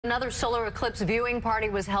Another solar eclipse viewing party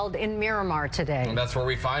was held in Miramar today. And that's where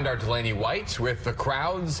we find our Delaney White with the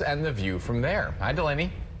crowds and the view from there. Hi,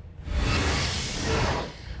 Delaney.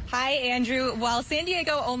 Hi, Andrew. Well, San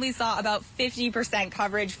Diego only saw about 50%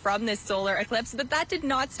 coverage from this solar eclipse, but that did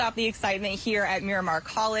not stop the excitement here at Miramar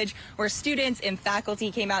College, where students and faculty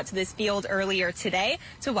came out to this field earlier today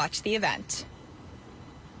to watch the event.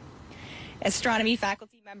 Astronomy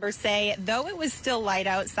faculty members say, though it was still light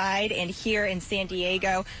outside and here in San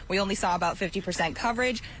Diego, we only saw about 50%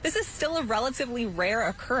 coverage, this is still a relatively rare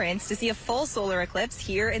occurrence to see a full solar eclipse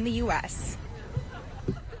here in the U.S.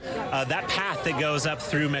 That path that goes up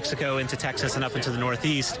through Mexico into Texas and up into the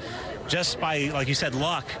Northeast, just by, like you said,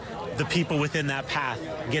 luck, the people within that path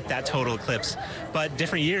get that total eclipse. But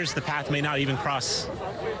different years, the path may not even cross,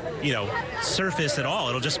 surface at all.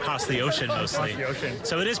 It'll just cross the ocean mostly.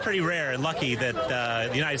 So it is pretty rare and lucky that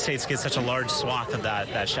the United States gets such a large swath of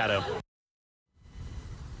that shadow.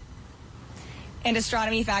 And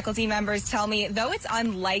astronomy faculty members tell me, though it's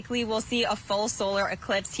unlikely we'll see a full solar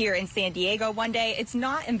eclipse here in San Diego one day, it's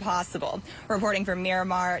not impossible. Reporting from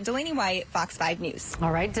Miramar, Delaney White, Fox 5 News.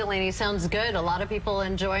 All right, Delaney, sounds good. A lot of people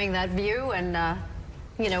enjoying that view, and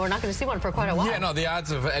we're not going to see one for quite a while. Yeah, no, the odds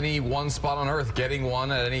of any one spot on Earth getting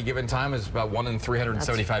one at any given time is about 1 in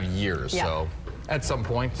 375 years. Yeah. So at some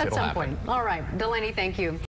point, it'll happen. All right, Delaney, thank you.